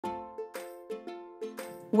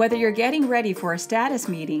Whether you're getting ready for a status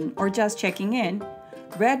meeting or just checking in,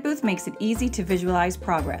 Redbooth makes it easy to visualize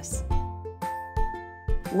progress.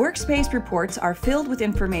 Workspace reports are filled with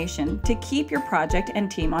information to keep your project and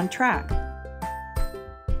team on track.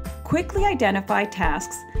 Quickly identify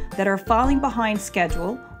tasks that are falling behind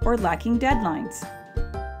schedule or lacking deadlines.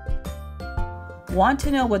 Want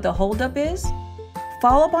to know what the holdup is?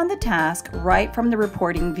 Follow up on the task right from the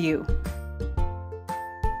reporting view.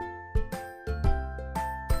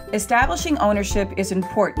 Establishing ownership is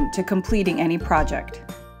important to completing any project.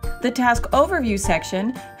 The Task Overview section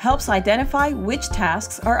helps identify which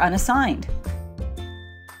tasks are unassigned.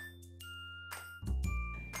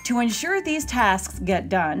 To ensure these tasks get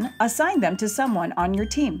done, assign them to someone on your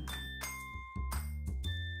team.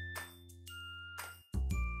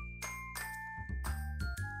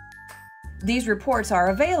 These reports are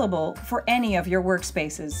available for any of your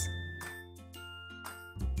workspaces.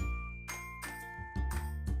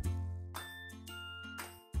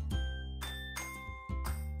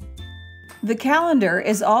 The calendar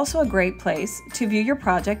is also a great place to view your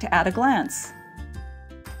project at a glance.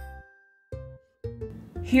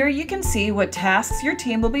 Here you can see what tasks your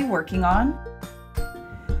team will be working on,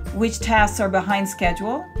 which tasks are behind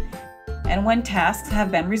schedule, and when tasks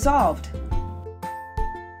have been resolved.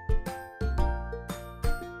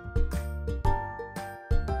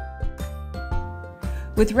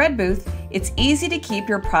 With Redbooth, it's easy to keep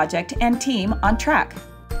your project and team on track.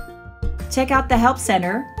 Check out the Help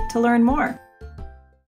Center to learn more.